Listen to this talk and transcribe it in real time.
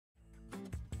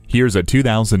Here's a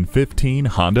 2015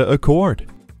 Honda Accord.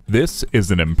 This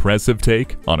is an impressive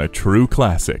take on a true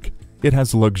classic. It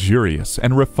has luxurious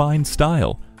and refined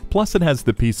style, plus it has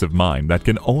the peace of mind that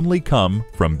can only come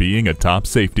from being a top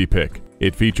safety pick.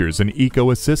 It features an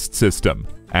Eco Assist system,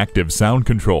 active sound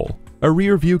control, a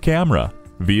rear view camera,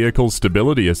 vehicle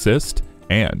stability assist,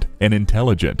 and an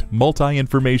intelligent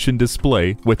multi-information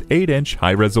display with 8-inch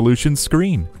high-resolution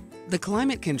screen. The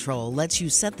climate control lets you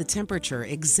set the temperature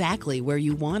exactly where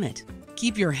you want it.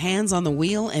 Keep your hands on the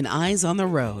wheel and eyes on the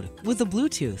road with the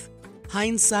Bluetooth.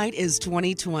 Hindsight is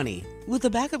 20/20 with a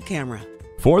backup camera.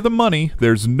 For the money,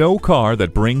 there's no car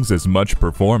that brings as much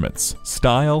performance,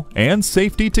 style, and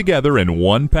safety together in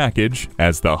one package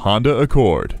as the Honda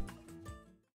Accord.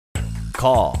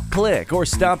 Call, click, or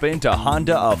stop into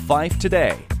Honda of Fife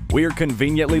today. We're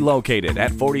conveniently located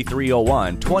at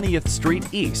 4301 20th Street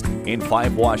East in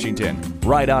Fife, Washington,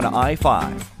 right on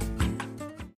I-5.